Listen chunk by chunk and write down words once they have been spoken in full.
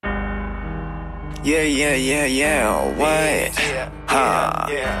What? Huh?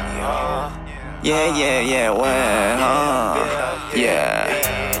 What?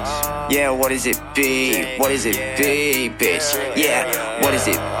 Yeah, what is it be? What is it be, bitch? Yeah, what is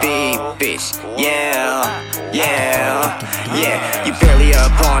it be, bitch? Yeah, you barely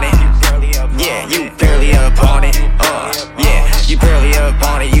up on it. Yeah, you barely up on it. Yeah, you barely up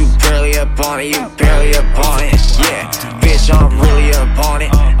on it. You barely up on it. You barely up on it. Yeah, bitch, I'm really up on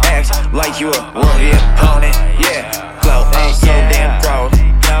it. Act like you a worthy opponent. Yeah, flow, I'm so damn proud.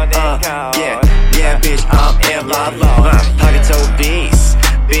 Yeah, bitch, I'm in my low. My pocket's obese,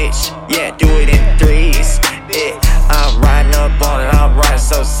 bitch. Yeah, do it in threes. I'm riding up on it. I'm riding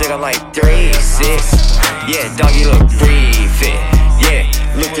so sick. I'm like 3, 6. Yeah, dog, you look pretty fit. Yeah,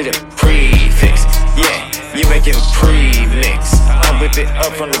 look to the prefix. Yeah, you make it pre-mix. I whip it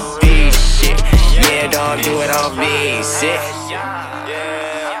up from the beat shit. Yeah, dog, do it on me, sit.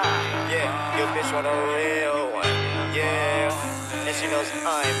 Your bitch want a real one. Yeah, and she knows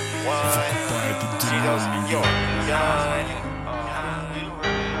I'm one. She knows you're done.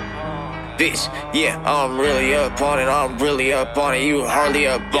 Bitch, yeah, I'm really up on it. I'm really up on it. You hardly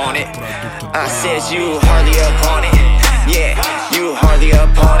up on it. I said you hardly up on it. Yeah, you hardly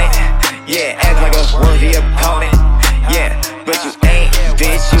up on it. Yeah, act like a worthy opponent. Yeah, but you ain't,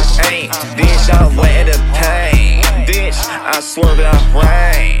 bitch, you ain't. Bitch, I'm wet the pain. Bitch, I swerve it on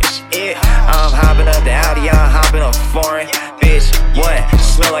range. I'm hopping up the Audi, I'm hopping up foreign. Bitch, what?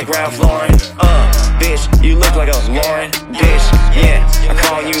 Smell like Ralph Lauren. Bitch, you look like a Lauren. Bitch, yeah, I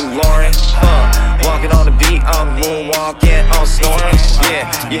call you Lauren. Walking on the beat, I'm moonwalking, I'm snoring. Yeah,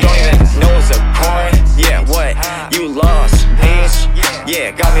 you don't even know it's a chorus. Yeah, what? You lost, bitch.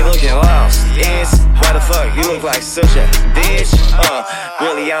 Yeah, got me looking lost. It's why the fuck you look like such a bitch?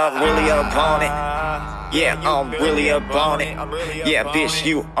 Really, I'm really up on it. Yeah, I'm really up on it. Yeah, bitch,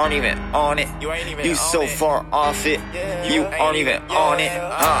 you aren't even on it. You so far off it. You aren't even on it.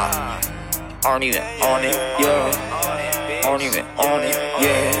 Aren't even on it. Yeah, aren't even on it.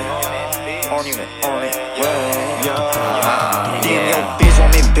 Yeah, aren't even on it. Damn, your bitch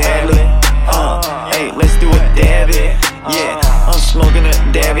want me badly. Hey, let's do a dabby. Yeah, I'm smoking a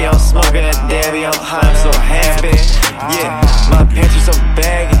dabby. I'm smoking a dabby. I'm high, I'm so happy. Yeah, my pants are so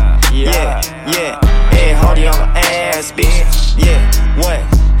baggy. Yeah. Hey, hardy on my ass, bitch. Yeah, what?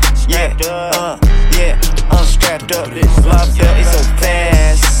 Yeah, I'm strapped up. My belt is so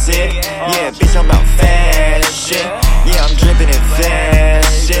fast, shit. Yeah, bitch, I'm about fast shit. Yeah, I'm dripping in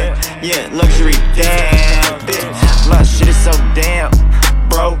fast shit. Yeah, luxury damn, bitch. My shit is so damn,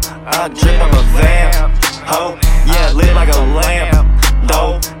 bro. I drip on a vamp, ho. Yeah, lit like a lamp,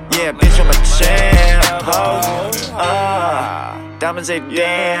 though. Yeah, bitch, I'm a champ, ho. Diamonds they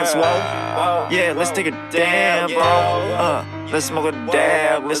dance, whoa. Yeah, let's take a damn, bro. Let's smoke a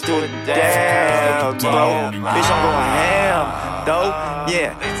dab, let's do a dab, bro. Bitch, I'm going ham, though.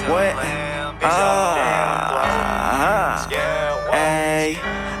 Yeah, what? Hey,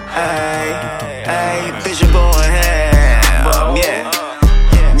 bitch, I'm going ham.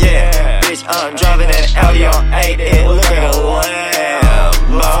 Yeah, bitch, I'm driving that Audi on 8. It look like a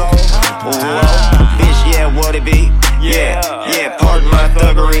Lambo. Bitch, yeah, what it be? Yeah, pardon my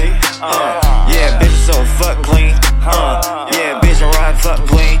thuggery. Yeah, bitch, so fuck clean. Yeah, bitch, I'm riding fuck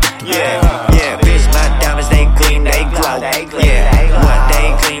clean. Yeah, bitch, my diamonds, they clean, they glow. Yeah, what, they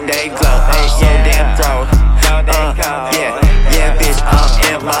clean, they glow. They so damn proud. Yeah, bitch, I'm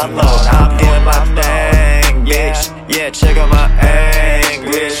in my mode. I'm doing my thing, bitch. Yeah, check out my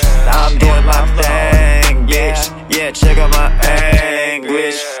English. I'm doing my thing, bitch. Yeah, check out my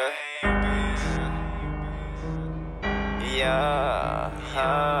English.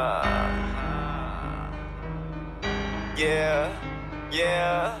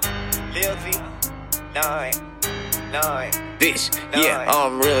 Yeah, Lil V, 9. Bitch, yeah,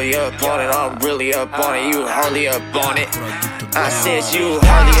 I'm really up on it. I'm really up on it. You hardly up on it. I said you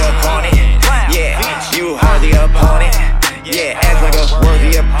hardly up on it. Yeah, you hardly up on it. Yeah, act like a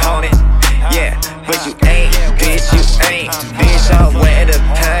worthy opponent. Yeah, but you ain't, bitch, you ain't. Bitch, I'm wet the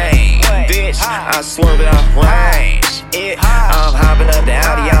pain. Bitch, I swerve it on range. I'm hopping up the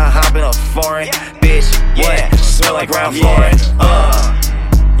Audi, I'm hopping up foreign. Bitch, what? Smell like Ralph Lauren.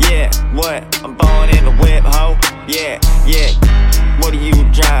 Yeah, what? I'm ballin' in the whip, ho. Yeah. What do you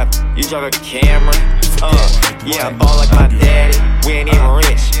drive? You drive a Camry? Yeah, I ball like my daddy. We ain't even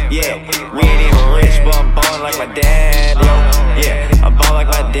rich. Yeah, we ain't even rich, but I'm ballin' like my dad, yo. Yeah, I ball like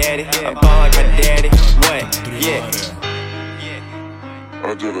my daddy. I ball like my daddy. What? Yeah.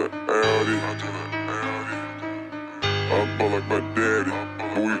 I drive an Audi. I ball like my daddy.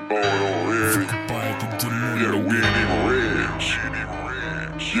 But we ballin' already. Yeah, we ain't even rich.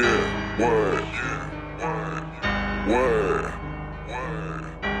 Yeah, what? Word.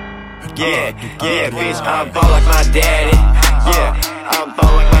 Yeah, yeah, bitch, I ball like my daddy. Yeah, I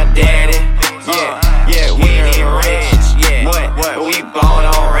ball like my daddy. Yeah, yeah, we ain't even rich. Yeah, what? We ballin'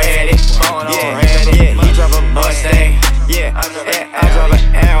 already. Yeah, he drive a Mustang. Yeah, I drive an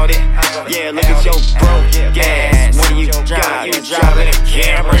Audi. Yeah, look at your broke gas. What do you got? You driving a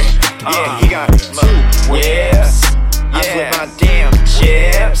Camry. Yeah, he got 2 whips. I flip my damn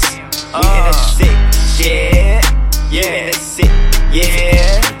chips. We in the sick shit. Yeah, in the sick,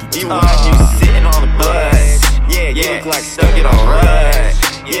 yeah. You watch you sitting on the bus. Yeah, you look like stuck in a rut.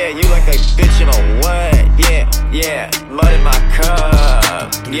 Yeah, you like a bitch in a what? Yeah, yeah, mud in my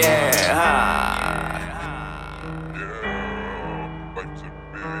cup. Yeah,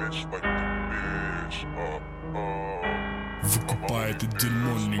 Выкупай это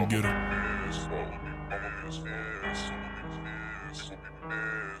дерьмо, нигер.